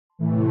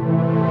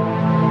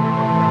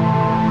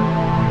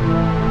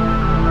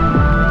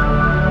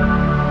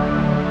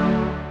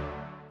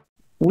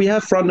we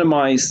have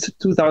randomized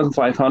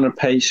 2,500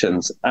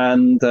 patients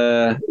and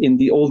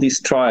in all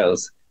these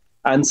trials,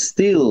 and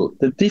still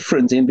the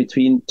difference in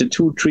between the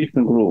two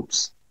treatment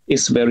groups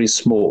is very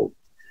small.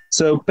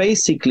 So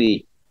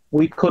basically,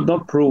 we could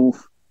not prove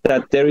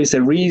that there is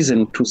a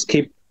reason to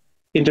skip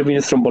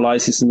intravenous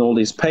thrombolysis in all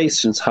these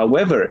patients.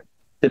 However,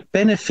 the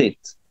benefit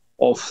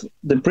of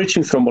the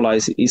bridging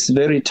thrombolysis is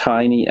very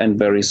tiny and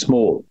very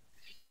small.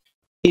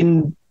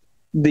 In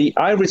the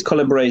IRIS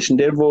collaboration,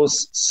 there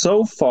was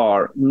so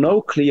far no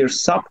clear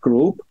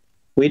subgroup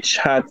which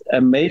had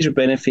a major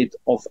benefit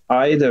of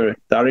either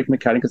direct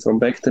mechanical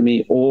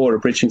thrombectomy or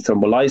bridging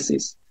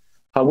thrombolysis.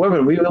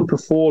 However, we will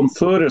perform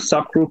further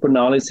subgroup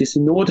analysis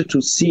in order to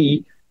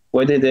see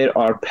whether there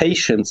are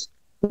patients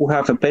who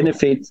have a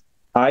benefit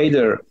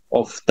either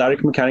of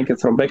direct mechanical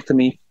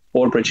thrombectomy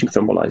or bridging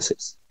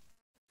thrombolysis.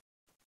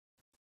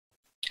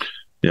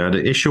 Yeah,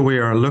 the issue we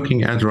are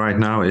looking at right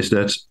now is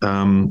that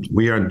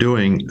we are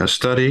doing a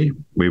study.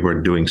 We were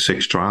doing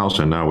 6 trials,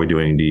 and now we're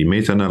doing the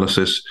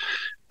meta-analysis.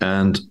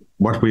 And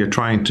what we are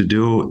trying to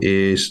do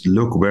is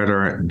look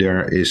whether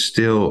there is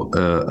still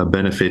a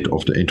benefit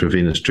of the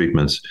intravenous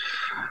treatments.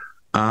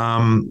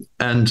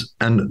 And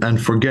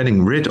for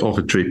getting rid of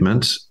a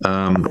treatment,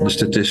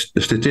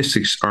 the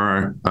statistics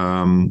are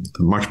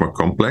much more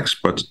complex,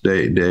 but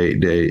the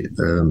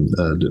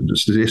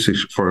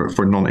statistics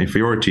for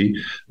non-inferiority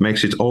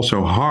makes it also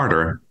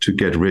harder to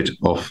get rid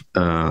of,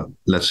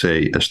 let's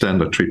say, a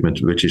standard treatment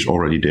which is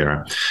already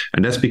there.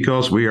 And that's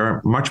because we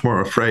are much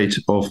more afraid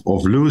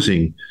of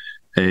losing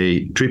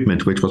a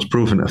treatment which was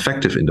proven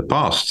effective in the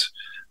past.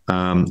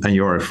 And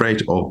you're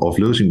afraid of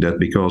losing that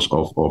because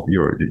of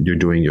you're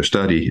doing your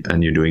study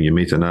and you're doing your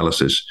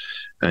meta-analysis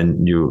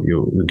and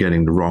you're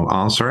getting the wrong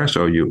answer.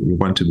 So you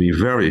want to be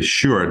very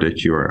sure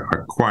that you're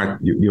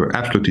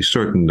absolutely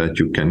certain that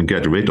you can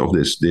get rid of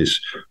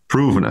this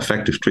proven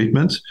effective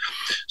treatment.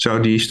 So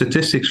the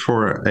statistics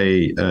for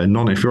a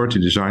non-inferiority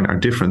design are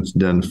different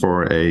than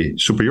for a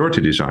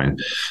superiority design.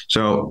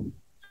 So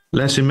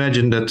let's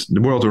imagine that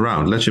the world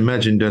around. Let's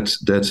imagine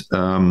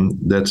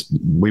that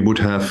we would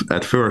have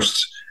at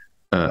first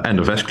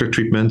endovascular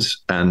treatment,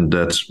 and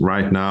that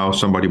right now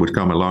somebody would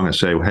come along and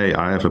say, "Hey,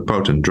 I have a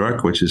potent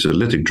drug, which is a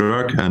lytic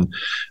drug, and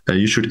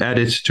you should add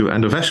it to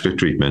endovascular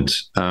treatment."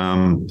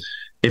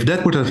 If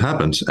that would have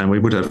happened, and we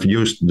would have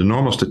used the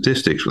normal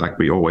statistics like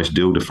we always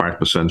do, the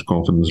 5%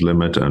 confidence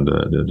limit and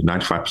the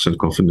 95%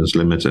 confidence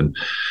limit and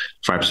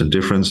 5%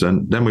 difference,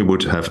 and then we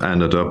would have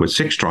ended up with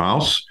 6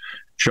 trials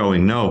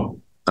showing no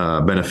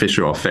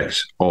beneficial effects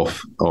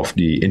of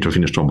the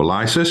intravenous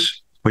thrombolysis.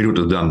 We would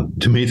have done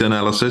the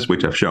meta-analysis,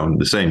 which have shown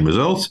the same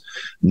results,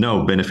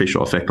 no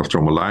beneficial effect of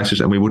thrombolysis,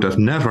 and we would have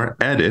never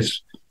added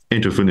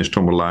intravenous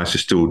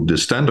thrombolysis to the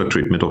standard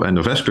treatment of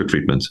endovascular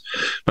treatment.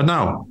 But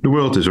now the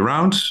world is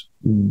around.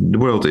 The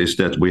world is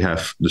that we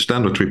have the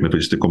standard treatment,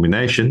 which is the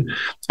combination,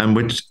 and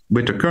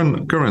with the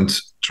current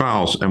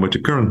trials and with the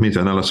current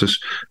meta-analysis,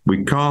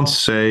 we can't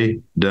say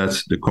that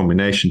the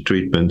combination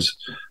treatment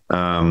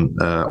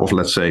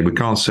let's say we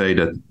can't say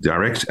that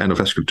direct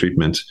endovascular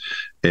treatment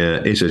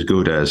is as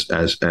good as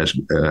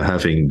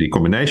having the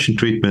combination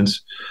treatment.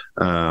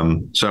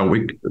 So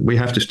we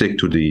have to stick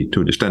to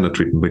the standard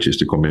treatment, which is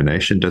the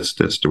combination. That's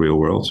the real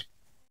world.